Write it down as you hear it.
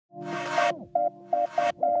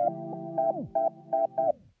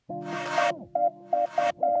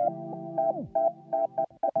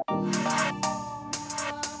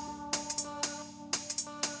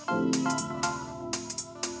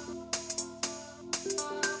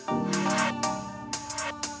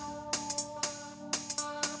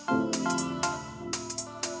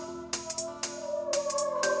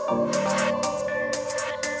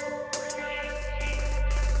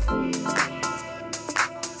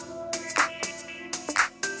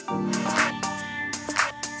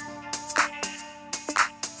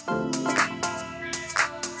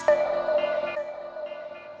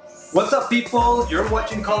What's up people, you're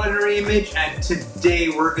watching Culinary Image and today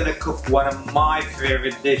we're gonna cook one of my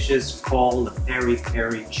favorite dishes called Peri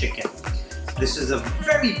Peri chicken. This is a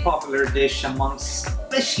very popular dish amongst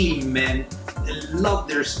especially men. They love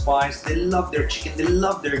their spice, they love their chicken, they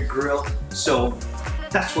love their grill. So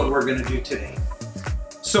that's what we're gonna do today.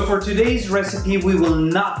 So for today's recipe, we will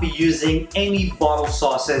not be using any bottle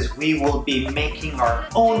sauces. We will be making our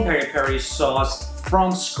own peri peri sauce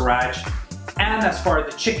from scratch. And as far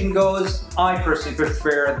as the chicken goes, I personally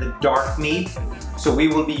prefer the dark meat. So we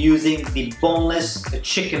will be using the boneless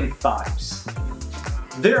chicken thighs.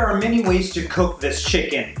 There are many ways to cook this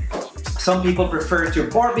chicken. Some people prefer to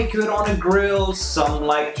barbecue it on a grill, some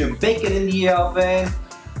like to bake it in the oven.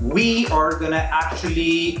 We are gonna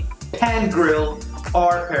actually pan grill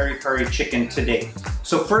our peri peri chicken today.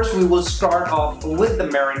 So first we will start off with the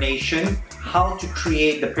marination, how to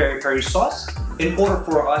create the peri peri sauce in order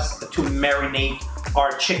for us to marinate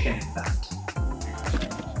our chicken in that.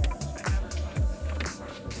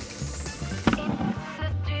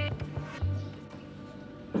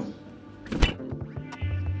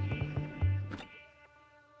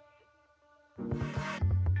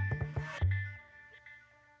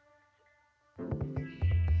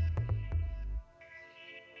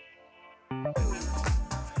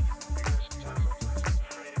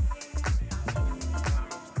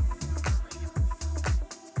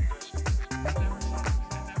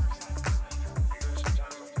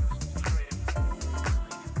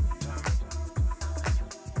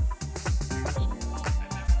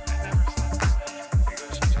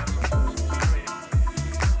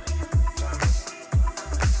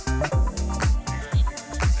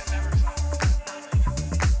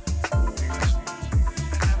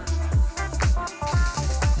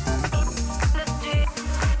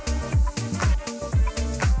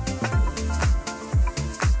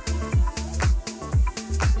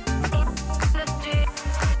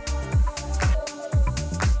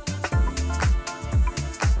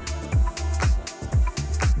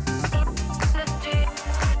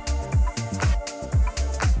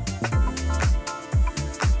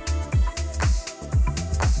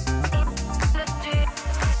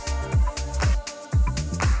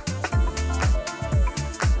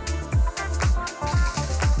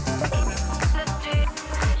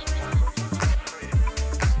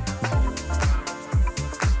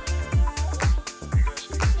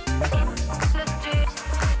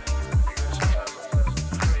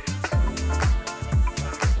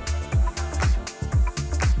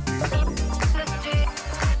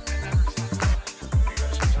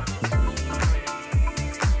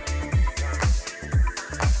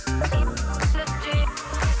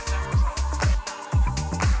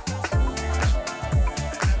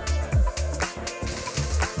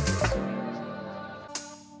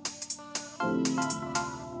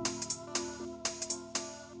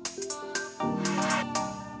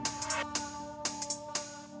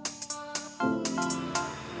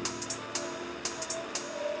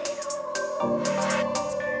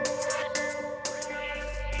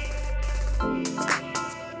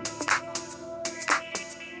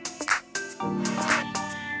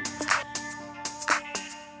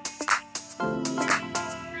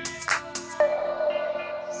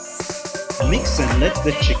 Mix and let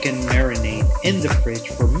the chicken marinate in the fridge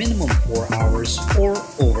for minimum 4 hours or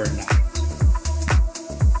overnight.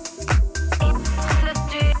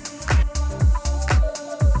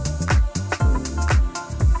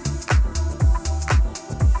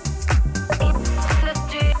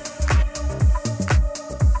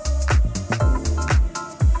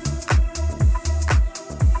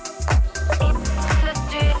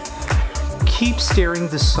 Keep stirring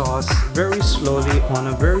the sauce very slowly on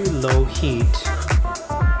a very low heat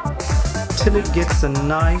till it gets a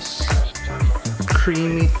nice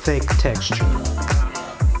creamy thick texture.